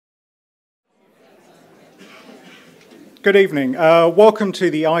Good evening. Welcome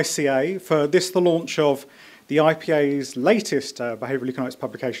to the ICA for the launch of the IPA's latest behavioural economics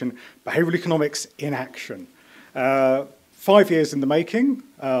publication, Behavioural Economics in Action. 5 years in the making.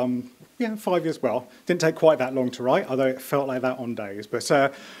 5 years, well, didn't take quite that long to write, although it felt like that on days.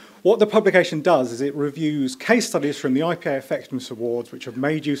 But what the publication does is it reviews case studies from the IPA Effectiveness Awards, which have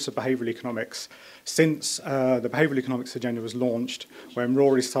made use of behavioural economics since the Behavioural Economics agenda was launched, when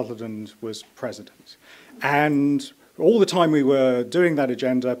Rory Sutherland was president. And all the time we were doing that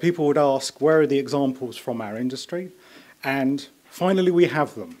agenda, people would ask, where are the examples from our industry? And finally, we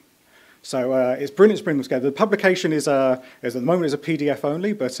have them. So it's brilliant to bring them together. The publication is at the moment is a PDF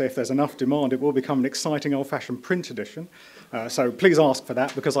only, but if there's enough demand, it will become an exciting old-fashioned print edition. So please ask for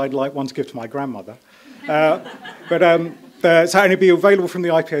that, because I'd like one to give to my grandmother. So it'll be available from the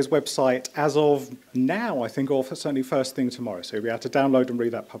IPA's website as of now, I think, or certainly first thing tomorrow. So you'll be able to download and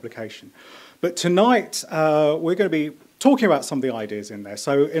read that publication. But tonight, we're going to be talking about some of the ideas in there.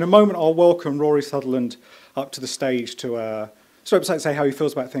 So in a moment, I'll welcome Rory Sutherland up to the stage to say how he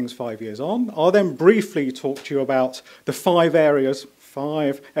feels about things 5 years on. I'll then briefly talk to you about the five areas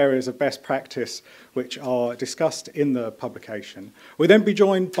of best practice which are discussed in the publication. We'll then be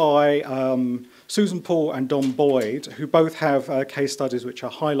joined by Susan Paul and Don Boyd, who both have case studies which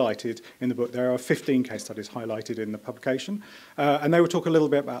are highlighted in the book. There are 15 case studies highlighted in the publication, and they will talk a little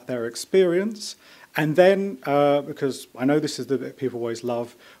bit about their experience. And then, because I know this is the bit people always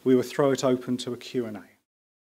love, we will throw it open to a Q&A.